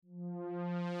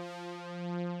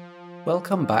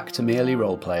Welcome back to Merely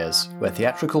Roleplayers, where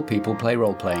theatrical people play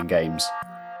role-playing games.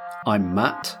 I'm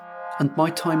Matt, and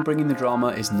my time bringing the drama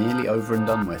is nearly over and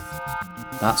done with.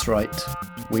 That's right,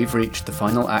 we've reached the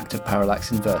final act of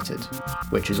Parallax Inverted,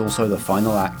 which is also the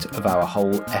final act of our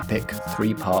whole epic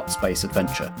 3-part space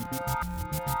adventure.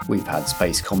 We've had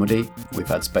space comedy, we've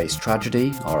had space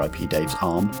tragedy, R.I.P. Dave's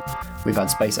arm, we've had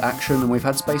space action, and we've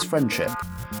had space friendship.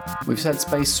 We've said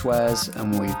space swears,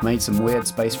 and we've made some weird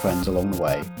space friends along the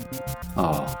way.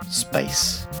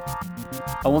 Space.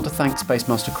 I want to thank Space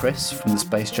Master Chris from the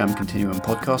Space Jam Continuum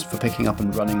podcast for picking up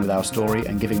and running with our story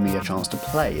and giving me a chance to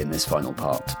play in this final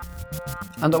part.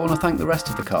 And I want to thank the rest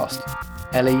of the cast.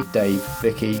 Ellie, Dave,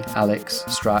 Vicky, Alex,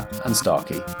 Strat, and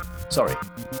Starkey. Sorry,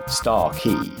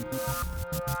 Starkey.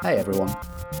 Hey everyone,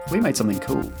 we made something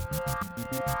cool.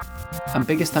 And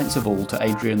biggest thanks of all to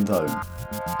Adrian Thone,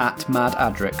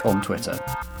 @MadAdric on Twitter,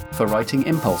 for writing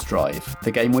Impulse Drive,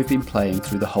 the game we've been playing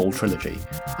through the whole trilogy,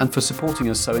 and for supporting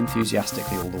us so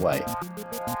enthusiastically all the way.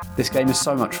 This game is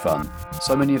so much fun,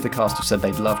 so many of the cast have said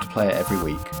they'd love to play it every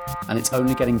week, and it's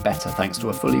only getting better thanks to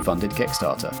a fully funded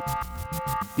Kickstarter.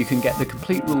 You can get the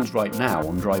complete rules right now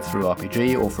on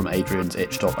DriveThruRPG or from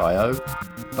adriansitch.io,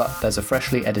 but there's a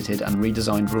freshly edited and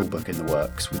redesigned rulebook in the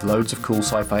works with loads of cool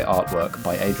sci-fi artwork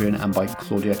by Adrian and by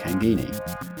Claudia Cangini.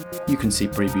 You can see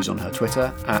previews on her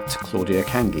Twitter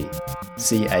 @ClaudiaCangi,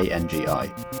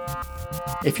 Cangi.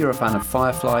 If you're a fan of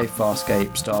Firefly,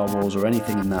 Farscape, Star Wars or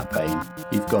anything in that vein,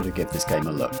 you've got to give this game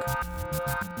a look.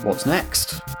 What's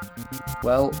next?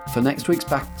 Well, for next week's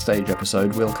backstage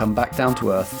episode, we'll come back down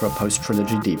to Earth for a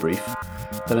post-trilogy debrief.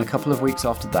 Then a couple of weeks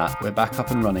after that, we're back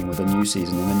up and running with a new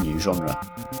season in a new genre.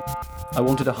 I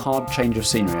wanted a hard change of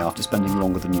scenery after spending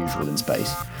longer than usual in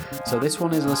space, so this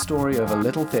one is a story of a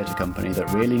little theatre company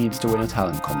that really needs to win a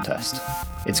talent contest.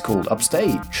 It's called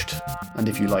Upstaged, and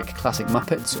if you like classic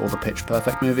Muppets or the Pitch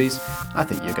Perfect movies, I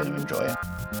think you're going to enjoy it.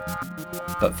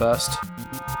 But first,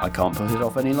 I can't put it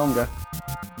off any longer.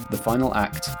 The final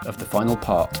act of the final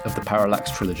part of the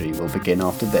Parallax trilogy will begin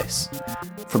after this,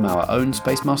 from our own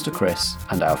Space Master Chris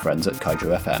and our friends at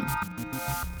Kaiju FM.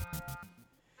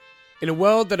 In a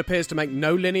world that appears to make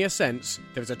no linear sense,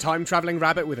 there is a time-travelling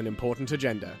rabbit with an important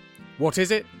agenda. What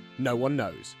is it? No one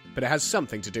knows, but it has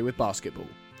something to do with basketball.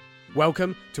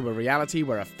 Welcome to a reality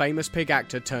where a famous pig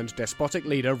actor turned despotic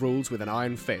leader rules with an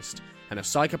iron fist, and a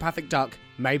psychopathic duck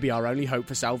may be our only hope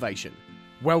for salvation.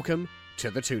 Welcome to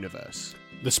the Tooniverse.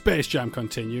 The Space Jam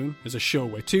Continuum is a show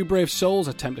where two brave souls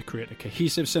attempt to create a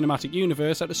cohesive cinematic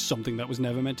universe out of something that was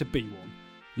never meant to be one.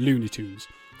 Looney Tunes,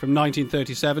 from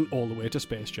 1937 all the way to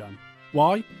Space Jam.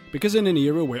 Why? Because in an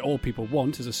era where all people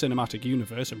want is a cinematic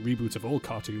universe and reboots of old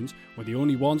cartoons, we're the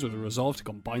only ones with the resolve to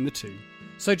combine the two.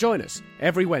 So join us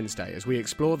every Wednesday as we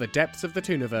explore the depths of the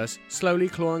Tooniverse, slowly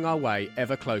clawing our way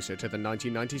ever closer to the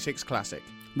 1996 classic.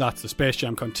 That's the Space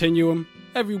Jam Continuum,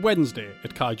 every Wednesday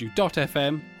at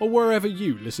kaiju.fm or wherever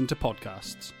you listen to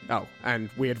podcasts. Oh, and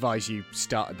we advise you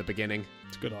start at the beginning.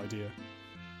 It's a good idea.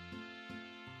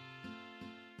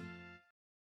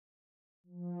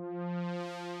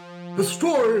 The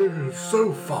story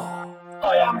so far.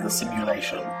 I am the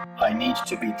simulation. I need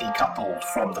to be decoupled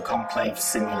from the conclave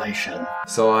simulation.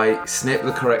 So I snip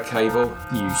the correct cable.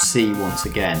 You see once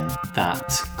again that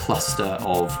cluster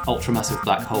of ultramassive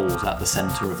black holes at the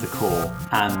centre of the core,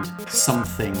 and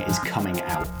something is coming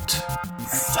out.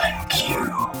 Thank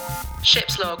you.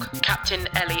 Ship's log, Captain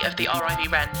Ellie of the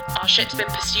RIV Wren. Our ship's been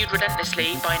pursued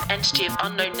relentlessly by an entity of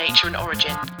unknown nature and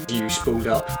origin. You spooled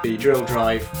up the drill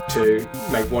drive to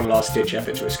make one last ditch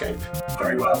effort to escape.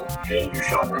 Very well. Here you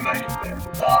shall remain, then.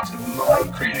 Part of my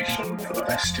creation for the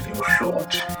rest of your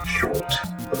short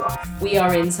life. We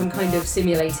are in some kind of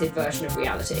simulated version of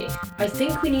reality. I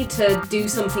think we need to do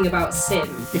something about Sim.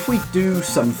 If we do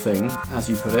something, as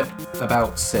you put it,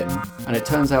 about Sim, and it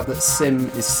turns out that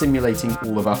Sim is simulating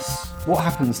all of us, what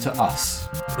happens to us?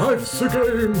 Life's a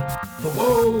game, the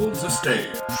world's a stage,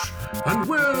 and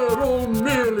we're all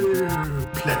merely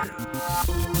players.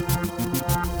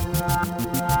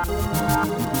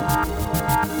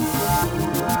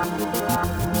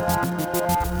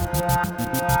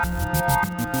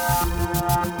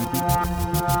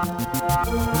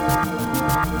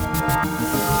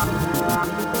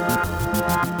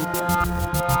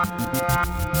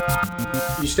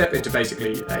 You step into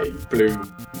basically a blue,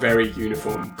 very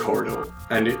uniform corridor,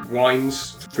 and it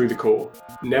winds through the core,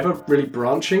 never really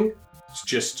branching. It's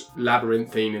just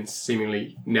labyrinthine and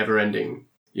seemingly never-ending.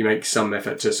 You make some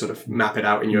effort to sort of map it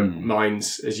out in your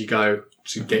minds as you go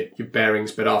to get your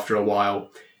bearings, but after a while,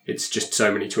 it's just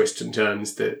so many twists and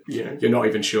turns that you're not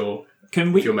even sure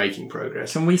if you're making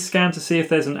progress. Can we scan to see if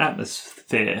there's an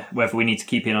atmosphere, whether we need to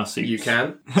keep in our suits? You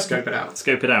can. Scope it out.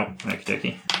 Scope it out. Okie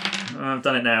dokie. I've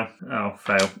done it now. Oh,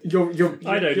 fail.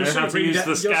 I don't know how to use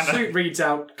the scanner. Your suit reads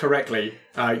out correctly.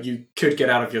 You could get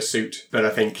out of your suit, but I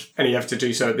think any effort to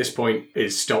do so at this point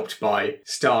is stopped by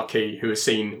Starkey, who has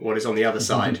seen what is on the other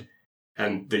side,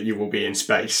 and that you will be in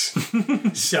space.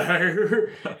 So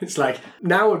it's like,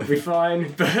 now would be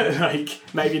fine, but like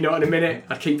maybe not in a minute.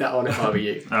 I'd keep that on if I were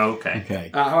you. Oh,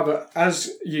 okay. However, as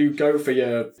you go for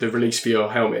the release for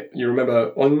your helmet, you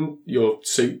remember on your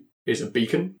suit is a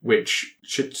beacon, which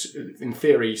should, in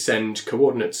theory, send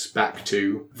coordinates back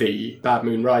to the Bad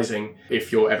Moon Rising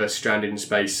if you're ever stranded in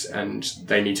space and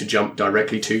they need to jump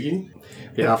directly to you.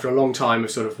 Yet after a long time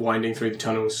of sort of winding through the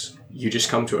tunnels, you just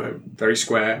come to a very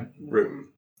square room,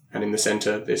 and in the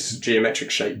centre, this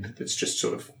geometric shape that's just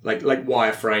sort of like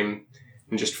wireframe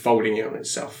and just folding in on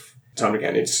itself. Time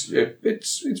again, it's big.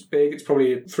 It's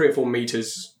probably 3 or 4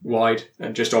 meters wide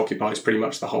and just occupies pretty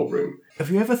much the whole room. Have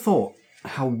you ever thought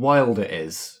how wild it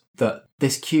is that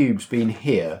this cube's been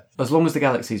here as long as the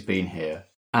galaxy's been here,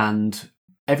 and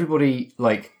everybody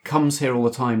comes here all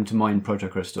the time to mine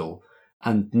protocrystal,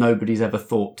 and nobody's ever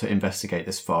thought to investigate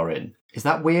this far in? Is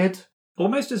that weird?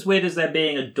 Almost as weird as there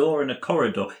being a door in a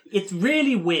corridor. It's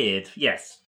really weird.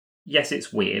 Yes,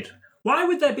 it's weird. Why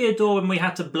would there be a door when we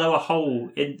had to blow a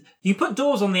hole in? You put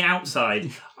doors on the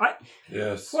outside.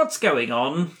 Yes. What's going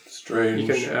on? Strange. You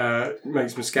can make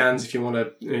some scans if you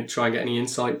want to try and get any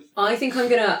insight. I think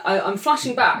I'm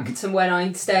flashing back to when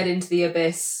I stared into the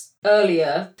abyss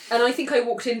earlier, and I think I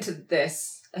walked into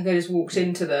this. I just walked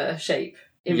into the shape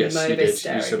in my abyss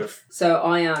staring. So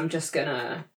I am just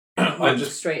gonna walk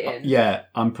straight in. Yeah,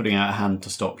 I'm putting out a hand to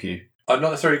stop you. I'm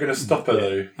not necessarily going to stop her,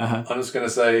 though. Uh-huh. I'm just going to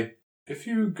say, if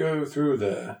you go through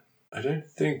there, I don't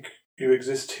think you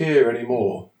exist here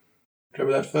anymore.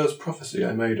 Remember that first prophecy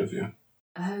I made of you?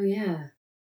 Oh, yeah.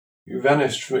 You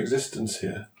vanished from existence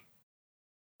here.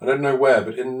 I don't know where,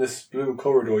 but in this blue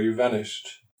corridor you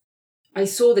vanished. I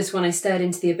saw this when I stared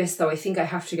into the abyss, though. I think I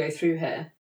have to go through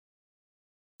here.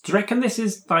 Do you reckon this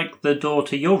is like the door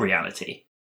to your reality?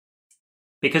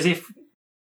 Because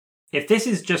if this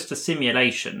is just a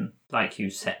simulation, like you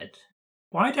said,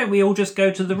 why don't we all just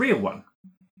go to the real one?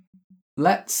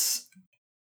 Let's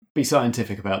be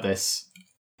scientific about this,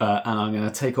 and I'm going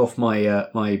to take off my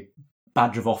my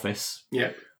badge of office.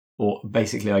 Yeah. Or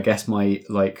basically, I guess my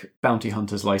bounty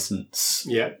hunter's license.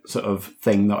 Yeah. Sort of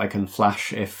thing that I can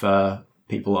flash if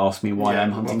people ask me why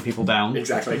I'm hunting people down.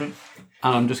 Exactly. And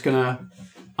I'm just going to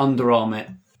underarm it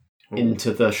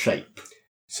into the shape.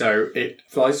 So it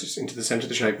flies just into the centre of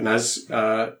the shape, and as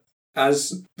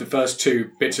the first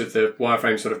 2 bits of the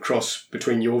wireframe sort of cross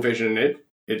between your vision and it,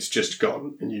 it's just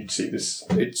gone, and you see this.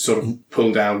 It's sort of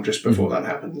pulled down just before that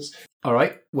happens. All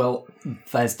right. Well,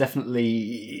 it's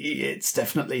definitely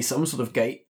some sort of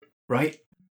gate, right?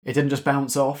 It didn't just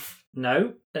bounce off.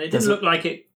 No, and it didn't look like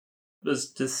it was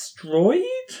destroyed.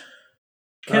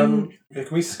 Can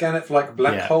we scan it for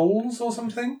black holes or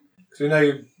something? Because we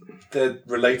know they're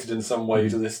related in some way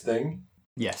to this thing.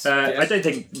 Yes. I don't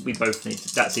think we both need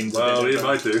to. That seems. Well, a bit if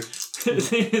I do.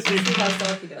 See how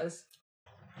Starkey does.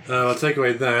 I'll take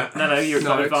away that. No, you've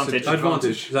got advantage.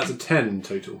 Advantage. That's a 10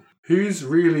 total. Who's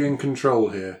really in control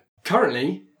here?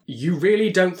 Currently, you really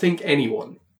don't think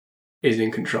anyone is in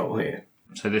control here.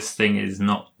 So this thing is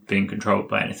not being controlled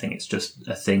by anything. It's just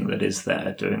a thing that is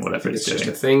there doing whatever it's doing. It's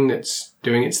just a thing that's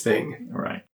doing its thing.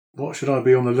 Right. What should I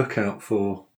be on the lookout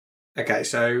for? Okay,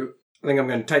 so I think I'm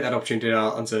going to take that opportunity to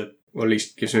answer, or at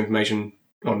least give some information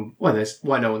on why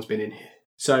no one's been in here.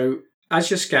 So as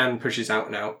your scan pushes out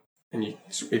and out, and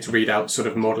its readout sort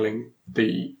of modelling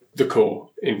the core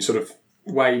in sort of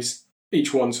ways,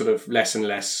 each one sort of less and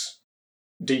less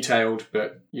detailed,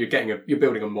 but you're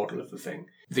building a model of the thing.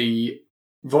 The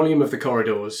volume of the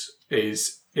corridors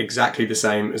is exactly the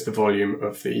same as the volume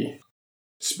of the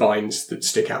spines that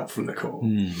stick out from the core.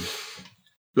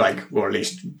 Or at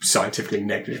least scientifically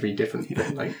negligibly different.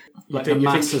 But the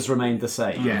mass has remained the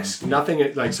same. Yes, nothing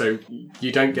so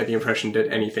you don't get the impression that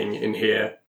anything in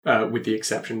here, with the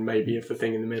exception maybe of the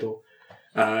thing in the middle,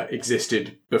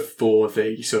 existed before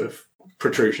the sort of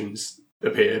protrusions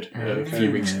appeared a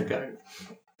few weeks ago.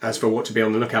 As for what to be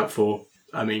on the lookout for,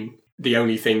 I mean, the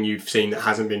only thing you've seen that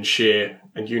hasn't been sheer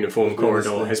and uniform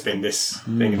corridor has been this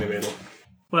thing in the middle.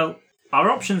 Well,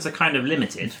 our options are kind of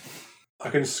limited. I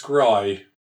can scry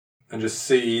and just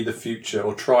see the future,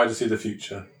 or try to see the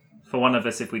future. For one of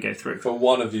us if we go through. For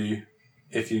one of you,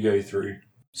 if you go through.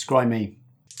 Scry me.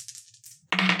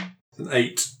 It's an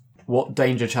 8. What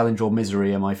danger, challenge, or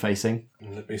misery am I facing?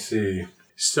 Let me see.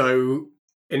 So,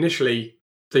 initially,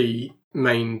 the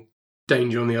main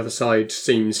danger on the other side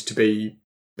seems to be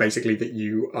basically that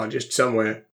you are just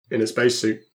somewhere in a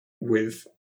spacesuit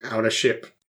without a ship.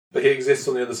 But he exists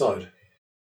on the other side.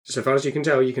 So far as you can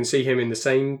tell, you can see him in the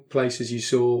same place as you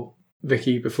saw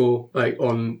Vicky before, like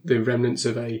on the remnants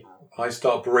of a I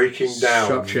start breaking down.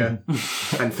 Structure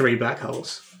and 3 black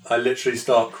holes. I literally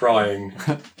start crying.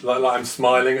 like I'm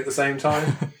smiling at the same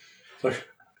time. Like,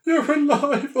 you're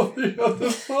alive on the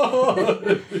other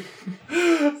side.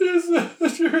 You said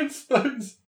that you're in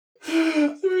space.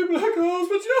 3 black holes,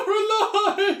 but you're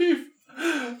alive.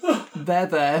 They're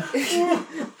there.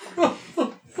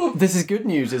 This is good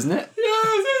news, isn't it?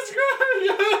 Yes, it's great.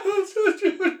 Yes, but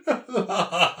you're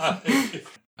alive.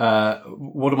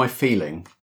 What am I feeling?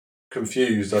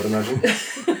 Confused, I'd imagine.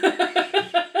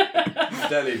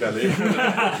 Deli belly.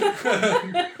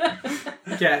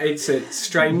 Yeah, it's a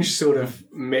strange sort of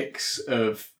mix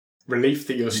of relief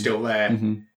that you're still there,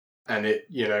 and it,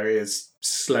 is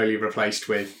slowly replaced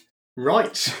with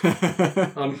right.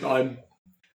 I'm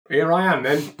here. I am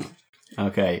then.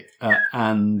 Okay,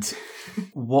 and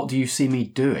what do you see me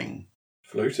doing?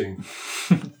 Floating.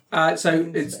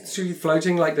 So it's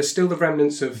floating. Like there's still the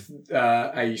remnants of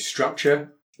a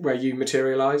structure where you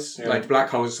materialise. Yeah. Like the black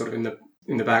hole is sort of in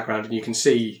the background, and you can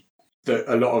see that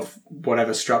a lot of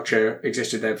whatever structure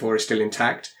existed there before is still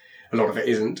intact. A lot of it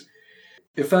isn't.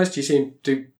 At first, you see him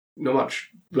do not much,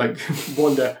 like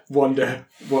wonder what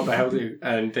the hell do,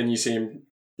 and then you see him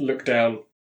look down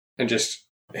and just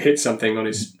hit something on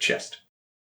his chest.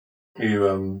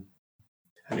 And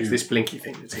it's this blinky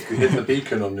thing. You hit the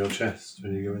beacon on your chest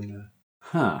when you go in there.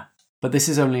 Huh. But this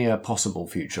is only a possible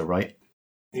future, right?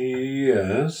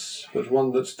 Yes, but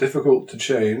one that's difficult to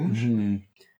change.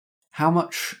 How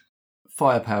much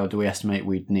firepower do we estimate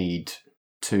we'd need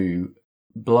to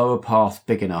blow a path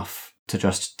big enough to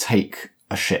just take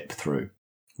a ship through,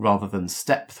 rather than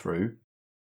step through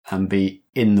and be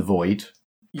in the void?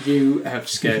 You have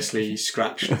scarcely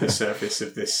scratched the surface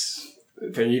of this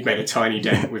thing. You've made a tiny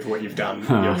dent with what you've done.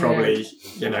 You're probably,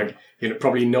 you're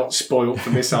probably not spoilt for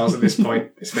missiles at this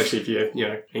point, especially if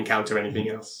you encounter anything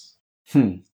else.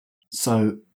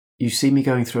 So you see me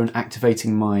going through and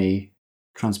activating my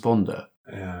transponder.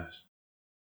 Yes.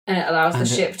 And it allows the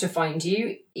ship to find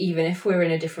you, even if we're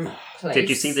in a different place. Did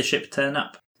you see the ship turn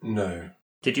up? No.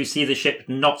 Did you see the ship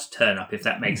not turn up, if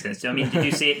that makes sense? I mean, did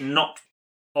you see it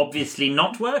obviously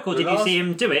not work, or did you see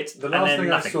him do it? The last thing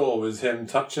nothing? I saw was him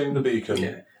touching the beacon.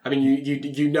 Yeah. I mean,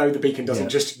 you know the beacon doesn't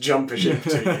just jump a ship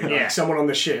to you. Like, someone on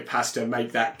the ship has to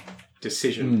make that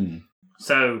decision.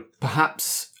 So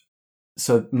perhaps...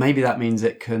 So maybe that means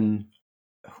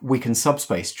we can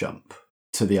subspace jump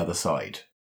to the other side,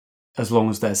 as long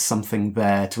as there's something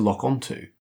there to lock onto.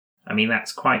 I mean,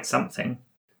 that's quite something,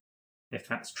 if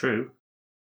that's true.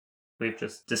 We've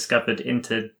just discovered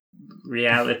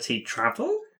inter-reality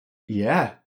travel?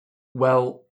 Yeah.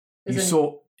 Well,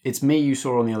 it's me you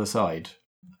saw on the other side.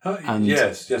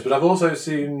 Yes, but I've also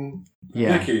seen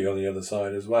Vicky on the other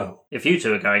side as well. If you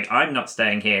two are going, I'm not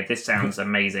staying here. This sounds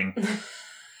amazing.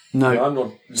 No, I'm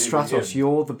not Stratos,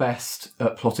 you're the best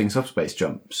at plotting subspace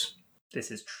jumps. This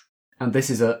is true. And this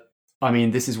is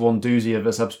one doozy of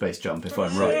a subspace jump, if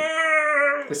I'm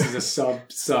right. This is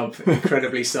a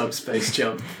incredibly subspace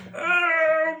jump.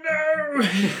 Oh no!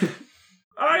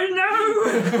 I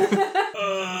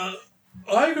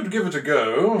know! I could give it a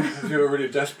go if you're really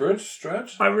desperate,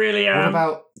 Strat. I really am.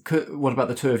 What about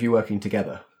the two of you working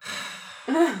together?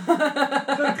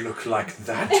 Don't look like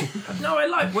that. No, I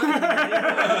like working.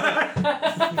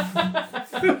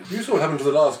 You saw what happened to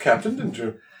the last captain, didn't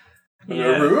you?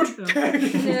 Yeah. Rude.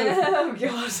 Oh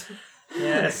god.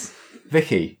 Yes.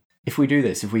 Vicky, if we do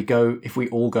this, if we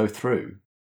all go through,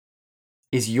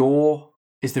 is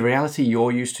the reality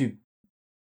you're used to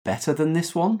better than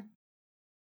this one?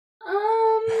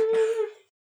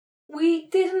 We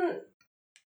didn't.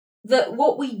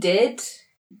 What we did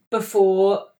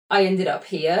before I ended up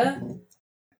here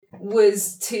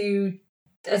was to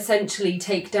essentially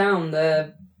take down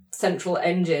the central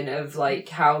engine of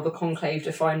how the Conclave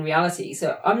define reality.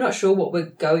 So I'm not sure what we're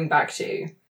going back to.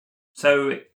 So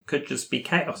it could just be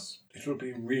chaos. It will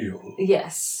be real.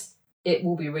 Yes, it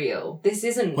will be real. This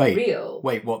isn't real.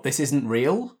 Wait, what? This isn't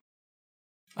real?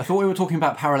 I thought we were talking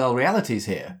about parallel realities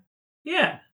here.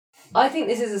 Yeah. I think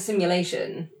this is a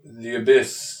simulation. The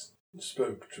Abyss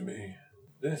spoke to me.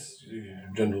 This,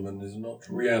 gentlemen, is not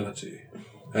reality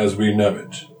as we know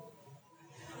it.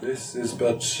 This is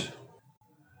but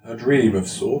a dream of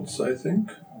sorts, I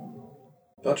think.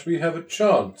 But we have a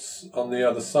chance on the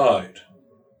other side.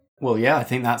 Well, yeah, I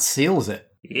think that seals it.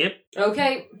 Yep.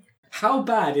 Okay. How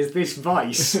bad is this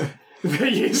vice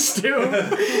that you still...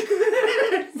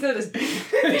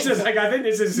 It's just like, I think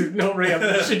this is not real.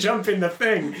 We should jump in the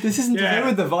thing. This isn't to do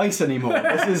with the Vice anymore.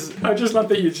 This is. I just love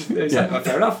that you just. It's like, oh,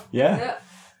 fair enough. Yeah.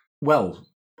 Well,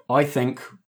 I think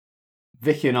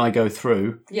Vicky and I go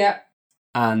through. Yeah.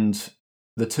 And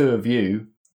the two of you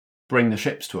bring the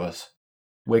ships to us.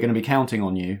 We're going to be counting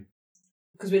on you.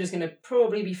 Because we're just going to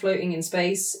probably be floating in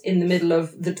space in the middle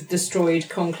of the destroyed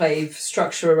conclave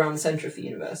structure around the centre of the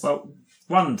universe.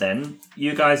 Well, then,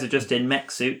 you guys are just in mech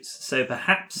suits, so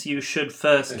perhaps you should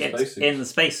first get in the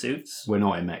spacesuits. We're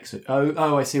not in mech suits.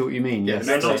 Oh, I see what you mean. Yes.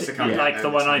 Like the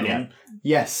one I'm in.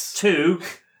 Yes. 2,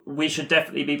 we should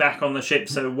definitely be back on the ship,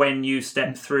 so when you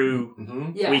step through,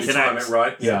 we can time it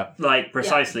right. Yeah. Like,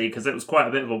 precisely, because it was quite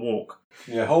a bit of a walk.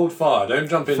 Yeah, hold fire. Don't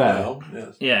jump in now.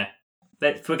 Yes. Yeah.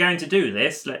 If we're going to do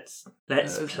this, let's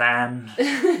plan.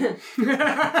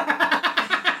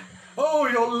 Oh,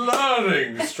 you're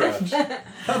learning, Strat.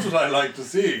 That's what I like to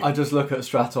see. I just look at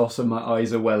Stratos and my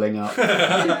eyes are welling up.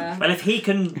 Well, if he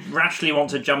can rashly want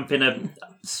to jump in a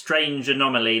strange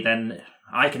anomaly, then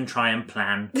I can try and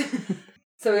plan.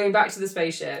 So we're going back to the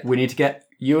spaceship.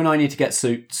 You and I need to get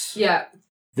suits. Yeah.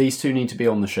 These two need to be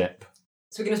on the ship.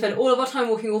 So we're going to spend all of our time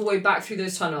walking all the way back through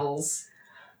those tunnels.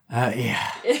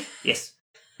 Yeah. Yes.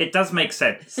 It does make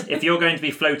sense. If you're going to be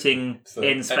floating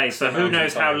in space for who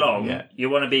knows how long, you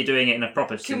want to be doing it in a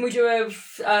proper suit. Can we do a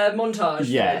montage?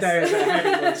 Yes. There is a heavy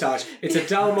montage. It's a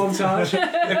dull montage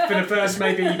for the first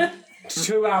maybe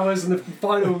 2 hours and the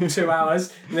final 2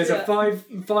 hours. And there's a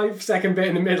 5-second bit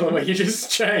in the middle where you just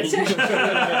change.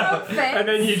 And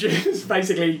then you just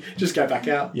basically just go back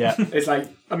out. Yeah. It's like,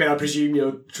 I presume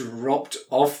you're dropped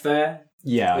off there.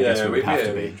 Yeah, I guess we would have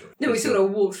to be. No, we still got to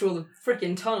walk through all the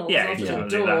freaking tunnels after the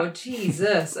door.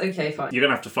 Jesus. Okay, fine. You're going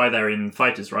to have to fly there in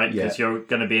fighters, right? Because you're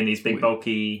going to be in these big,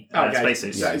 bulky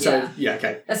spacesuits.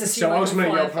 Okay. Let's assume so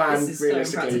ultimately your plan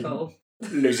realistically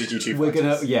loses you 2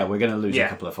 fighters. We're going to lose a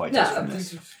couple of fighters from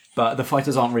this. But the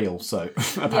fighters aren't real, so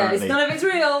apparently. None of it's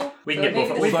real. We can get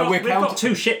more. We've got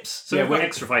 2 ships, so we've got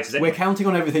extra fighters. We're counting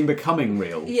on everything becoming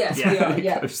real. Yes, we are.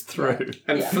 It goes through.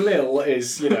 And Flil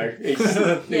is, he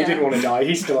didn't want to die.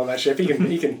 He's still on that ship. He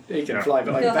can fly,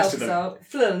 but like the best of them. Out.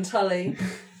 Flil and Tully.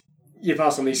 You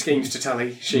pass on these schemes to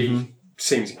Tully. She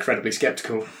seems incredibly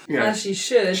sceptical. As she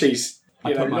should. She's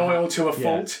loyal to a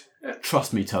fault.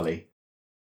 Trust me, Tully.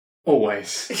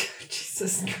 Always.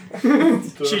 Jesus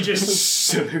Christ. She just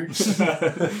salutes.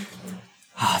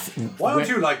 Why aren't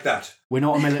you like that? We're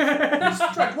not a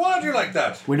military. Why aren't you like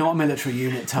that? We're not a military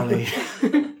unit, Tully.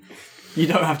 You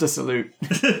don't have to salute.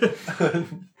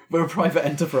 We're a private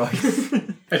enterprise.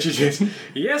 And she just,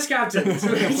 yes, Captain.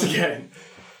 Salutes again.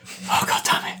 Oh, God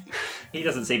damn it. He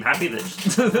doesn't seem happy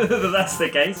that that's the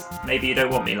case. Maybe you don't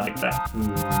want me like that.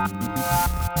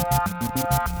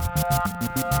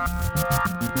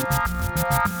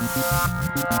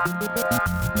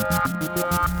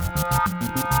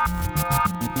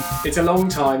 It's a long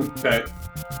time, but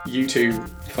you two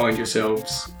find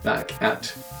yourselves back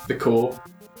at the core.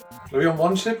 Are we on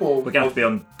one ship or? We're going to have to be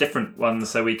on different ones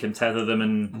so we can tether them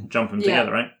and jump them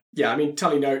together, right? Yeah,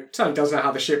 Tully does know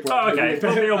how the ship works. Oh, okay.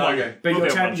 We'll be on one.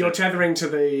 But you're tethering to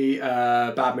the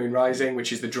Bad Moon Rising,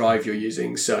 which is the drive you're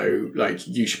using, so,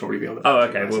 you should probably be on the... Oh,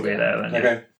 okay, we'll be there then.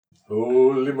 Okay.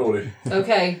 Holy moly.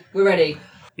 Okay, we're ready.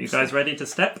 You guys ready to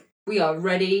step? We are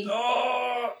ready.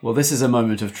 Well, this is a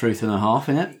moment of truth and a half,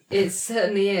 isn't it? It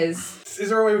certainly is. Is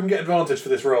there a way we can get advantage for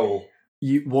this roll?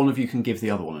 One of you can give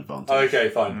the other one advantage. Okay,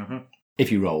 fine. Mm-hmm.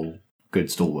 If you roll good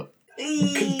stalwart.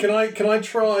 Can I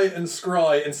try and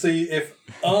scry and see if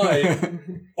I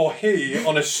or he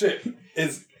on a ship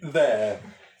is there?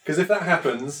 Because if that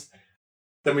happens,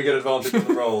 then we get advantage of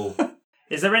the roll.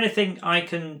 Is there anything I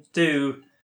can do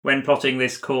when plotting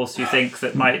this course you think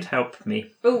that might help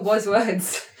me? Oh, wise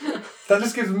words. That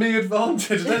just gives me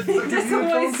advantage. That gives you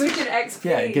advantage. Switch an XP.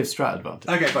 Yeah, it gives Strat advantage.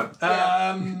 Okay,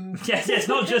 fine. Yes, it's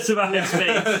not just about XP.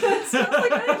 It sounds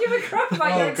like I don't give a crap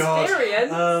about your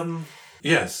experience.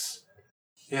 Yes.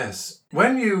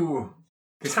 When you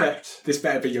this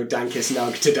better be your dankest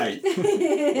nug to date.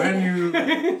 When you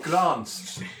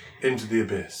glanced into the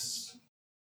abyss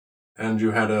and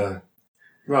you had a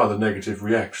rather negative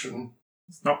reaction.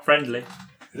 It's not friendly.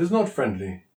 It is not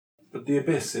friendly, but the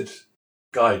abyss, it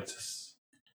guides us,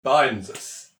 binds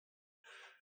us,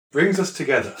 brings us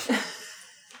together.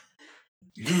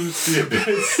 Use the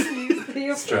abyss.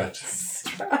 Strat.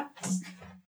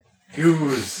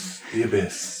 Use the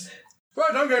abyss.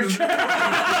 Right, I'm going to...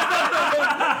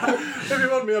 If you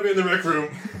want me, I'll be in the rec room.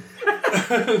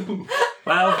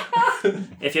 Well,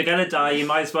 if you're going to die, you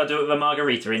might as well do it with a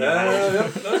margarita in your hand.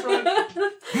 Yep, that's right.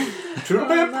 Oh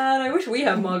man, I wish we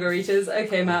had margaritas.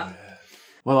 Okay, Matt.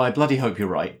 Well, I bloody hope you're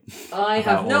right. I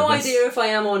have no idea if I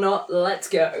am or not. Let's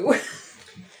go.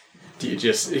 Do you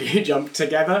jump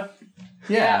together?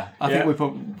 Yeah,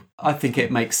 I think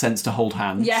it makes sense to hold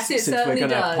hands. Yes, it certainly we're going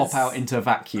to does. pop out into a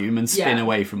vacuum and spin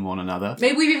away from one another.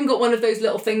 Maybe we've even got one of those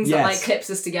little things that like clips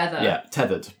us together. Yeah,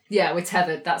 tethered. Yeah, we're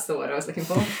tethered. That's the word I was looking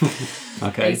for.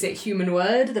 Okay. Basic human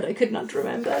word that I could not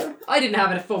remember. I didn't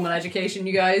have a formal education,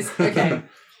 you guys. Okay.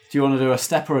 Do you want to do a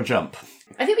step or a jump?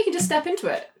 I think we can just step into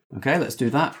it. Okay, let's do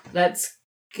that. Let's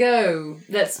go.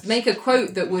 Let's make a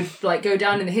quote that would like go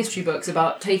down in the history books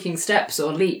about taking steps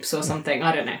or leaps or something.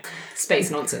 I don't know.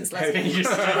 Space nonsense. Let's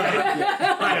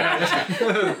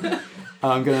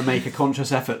I'm going to make a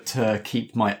conscious effort to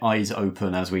keep my eyes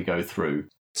open as we go through.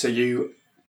 So you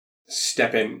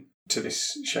step in to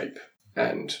this shape,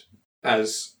 and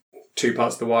as two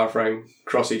parts of the wireframe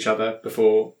cross each other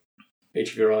before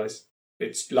each of your eyes,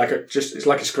 it's like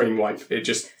a screen wipe. It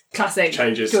just classic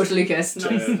changes George Lucas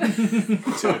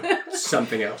to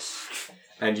something else,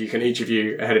 and you can, each of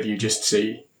you ahead of you, just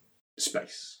see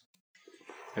space,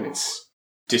 and it's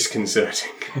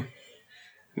disconcerting.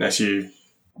 And as you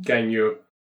gain your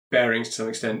bearings to some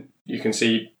extent, you can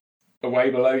see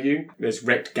away below you there's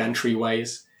wrecked gantry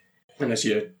ways, and as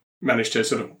you manage to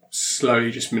sort of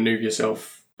slowly just manoeuvre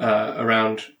yourself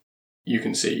around, you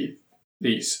can see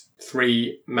these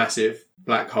 3 massive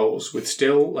black holes with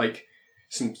still like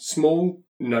some small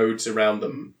nodes around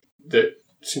them that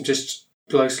just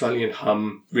glow slightly and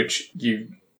hum, which you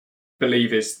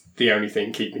believe is the only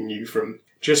thing keeping you from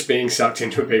just being sucked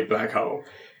into a big black hole.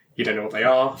 You don't know what they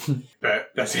are,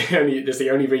 but that's the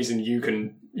only reason you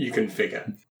can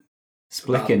figure.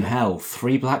 Splickin' hell,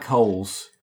 3 black holes.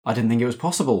 I didn't think it was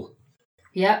possible.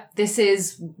 Yep, this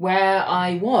is where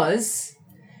I was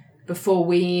before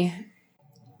we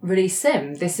released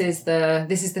Sim. This is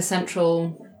the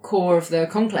central core of the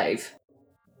conclave.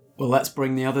 Well, let's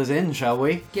bring the others in, shall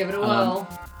we? Give it a whirl.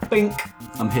 Bink!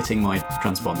 I'm hitting my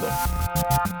transponder.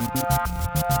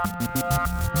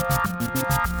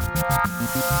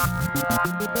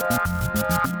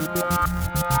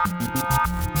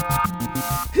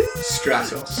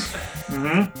 Stratos.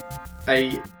 Mm-hmm.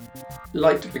 A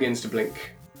light begins to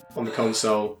blink on the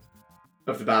console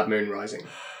of the Bad Moon Rising.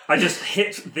 I just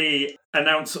hit the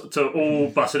announce to all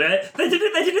button. They did it! They did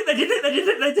it! They did it! They did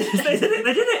it! They did it! They did it!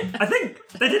 They did it! I think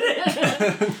they did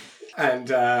it. And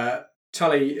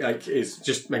Tully is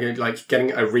just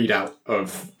getting a readout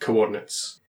of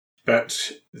coordinates,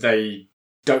 but they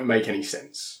don't make any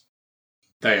sense.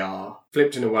 They are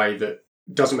flipped in a way that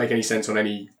doesn't make any sense on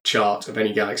any chart of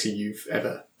any galaxy you've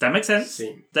ever That makes sense.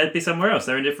 seen. They'd be somewhere else.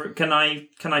 They're in different. Can I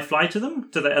fly to them?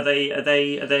 Are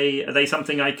they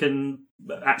something I can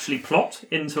actually plot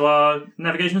into our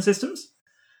navigation systems?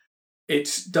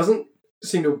 It doesn't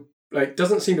seem to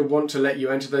want to let you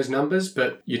enter those numbers,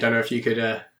 but you don't know if you could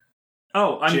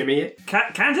I'm jimmy it.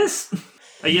 Candace,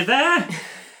 are you there?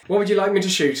 What would you like me to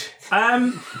shoot?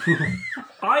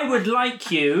 I would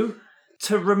like you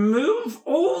to remove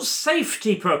all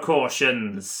safety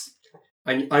precautions.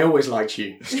 I always liked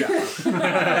you,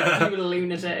 Stratton. You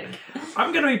lunatic.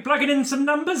 I'm going to be plugging in some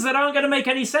numbers that aren't going to make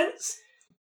any sense,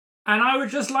 and I would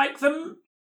just like them,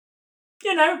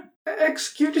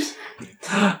 executed.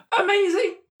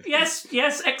 Amazing. Yes,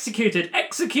 executed.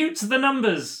 Execute the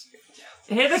numbers.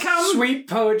 Here they come. Sweet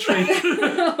poetry.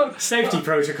 Safety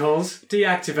protocols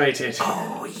deactivated.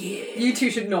 Oh, yeah. You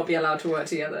two should not be allowed to work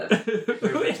together.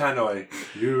 Tannoy,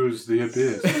 use the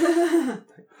abyss.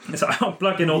 So I'll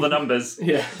plug in all the numbers.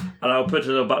 Yeah. And I'll put a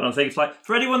little button on things like,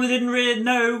 for anyone that didn't really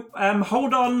know,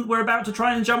 hold on, we're about to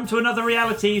try and jump to another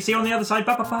reality. See you on the other side.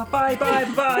 Bye.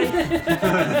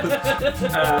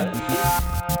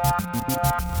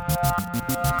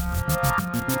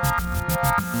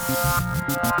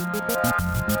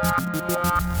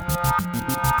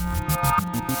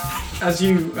 As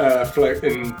you float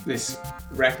in this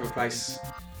wreck of a place,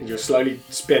 and you're slowly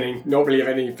spinning, not really of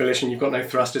any volition, you've got no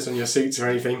thrusters on your suits or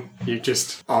anything, you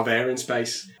just are there in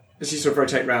space. As you sort of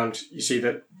rotate round, you see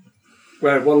that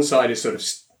where one side is sort of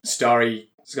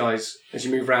starry skies, as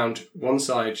you move round, one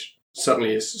side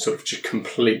suddenly is sort of just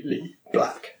completely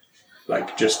black,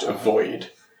 like just a void.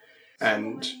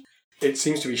 And it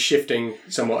seems to be shifting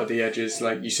somewhat at the edges,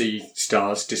 like you see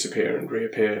stars disappear and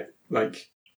reappear,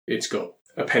 like it's got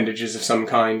appendages of some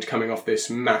kind coming off this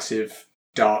massive,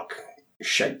 dark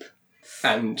shape.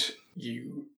 And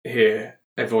you hear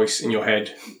a voice in your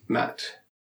head, Matt.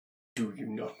 Do you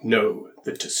not know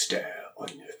that to stare on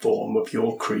the form of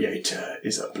your creator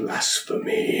is a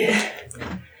blasphemy?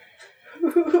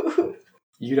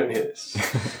 You don't hear this.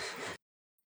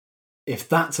 If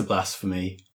that's a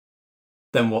blasphemy,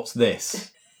 then what's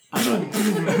this?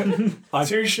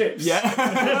 Two ships. Yeah.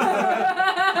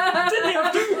 Didn't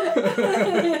have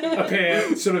to.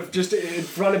 Appear sort of just in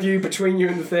front of you, between you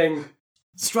and the thing.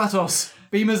 Stratos,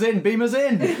 beamers in, beamers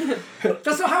in.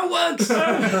 That's not how it works.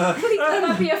 Please let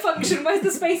that be a function. Where's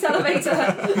the space elevator?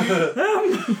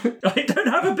 I don't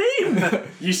have a beam.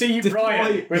 You see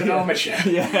Brian with an armature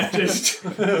just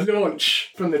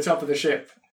launch from the top of the ship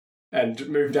and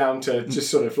move down to just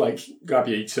sort of like grab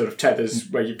you sort of tethers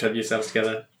where you've tethered yourselves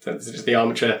together. So it's just the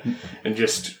armature and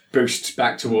just boost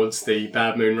back towards the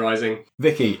bad moon rising.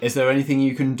 Vicky, is there anything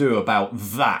you can do about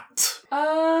that?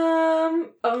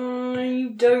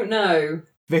 I don't know.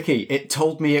 Vicky, it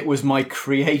told me it was my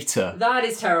creator. That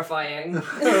is terrifying.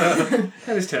 That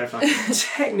is terrifying.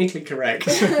 Technically correct.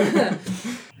 I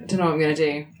don't know what I'm going to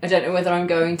do. I don't know whether I'm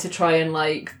going to try and,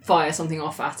 like, fire something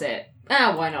off at it.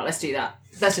 Why not? Let's do that.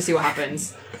 Let's just see what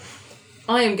happens.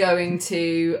 I am going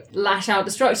to lash out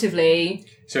destructively.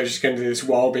 So just going to do this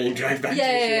while being dragged back to the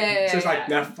ship. So it's like,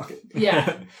 nah, fuck it.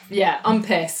 Yeah, I'm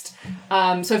pissed.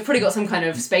 So I've probably got some kind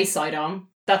of space sidearm.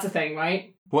 That's a thing,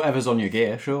 right? Whatever's on your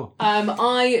gear, sure.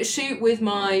 I shoot with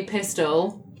my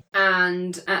pistol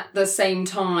and at the same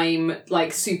time, like,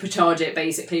 supercharge it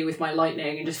basically with my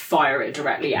lightning and just fire it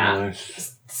directly at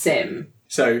Sim.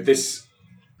 So this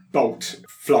bolt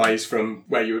flies from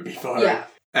where you would be firing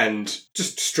and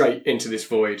just straight into this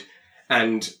void.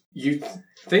 And you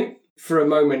think for a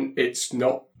moment it's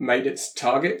not made its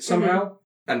target somehow. Mm-hmm.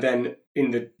 And then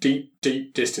in the deep,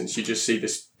 deep distance, you just see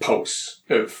this pulse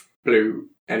of blue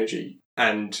energy.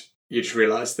 And you just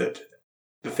realise that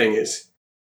the thing is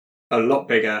a lot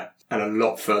bigger and a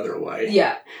lot further away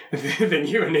than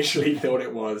you initially thought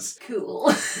it was.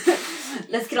 Cool.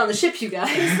 Let's get on the ship, you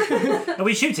guys. Are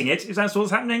we shooting it? Is that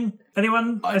what's happening?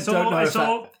 Anyone? I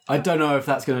don't know if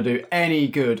that's going to do any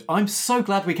good. I'm so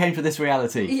glad we came to this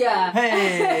reality. Yeah.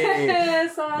 Hey!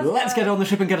 Let's get on the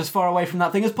ship and get as far away from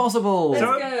that thing as possible. Let's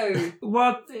go.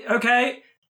 What? Okay.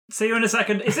 See you in a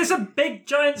second. Is this a big,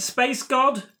 giant space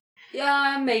god?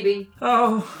 Yeah, maybe.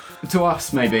 Oh. To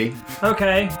us, maybe.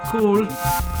 Okay, cool.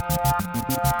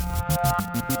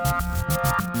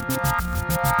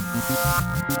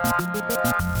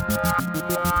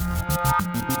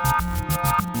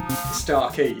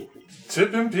 Star key.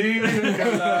 Tip and pee.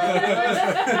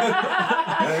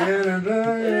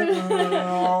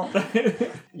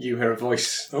 You hear a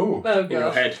voice Oh, in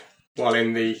your head while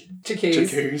in the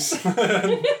jacuzzi.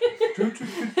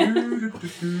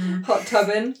 Hot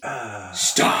tubbing.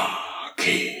 Star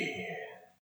key.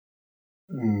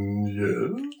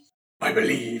 Yes? I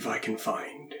believe I can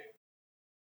find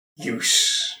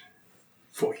use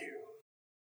for you.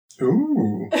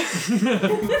 Ooh.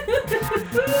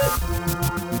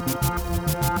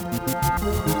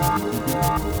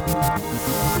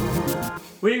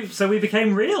 We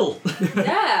became real.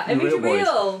 Yeah, I made you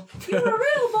real. You were a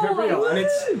real boy. You're real, and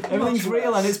Everything's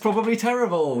real and it's probably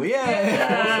terrible.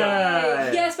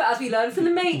 Yeah. Yes, but as we learned from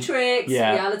the Matrix,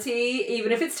 Yeah. reality,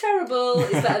 even if it's terrible,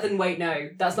 is better than wait, no,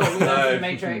 that's not what we learned from the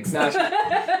Matrix. No,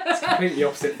 it's completely the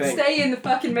opposite thing. Stay in the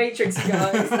fucking Matrix, you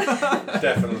guys.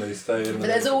 Definitely stay in But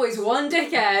there's always one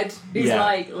dickhead who's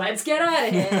like, let's get out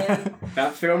of here.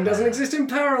 That film doesn't exist in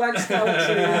Parallax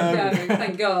Galaxy. No,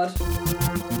 thank God.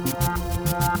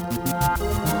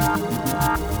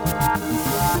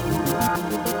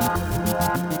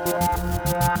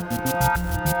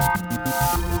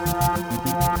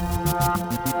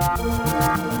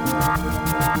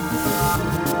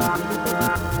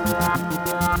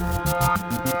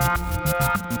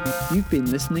 You've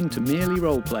been listening to Merely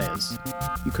Role Players.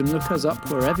 You can look us up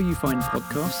wherever you find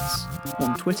podcasts,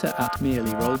 on Twitter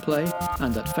 @Merely Roleplay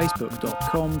and at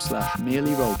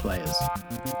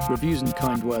facebook.com/merelyroleplayers. Reviews and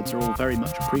kind words are all very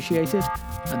much appreciated,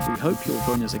 and we hope you'll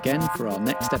join us again for our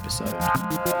next episode.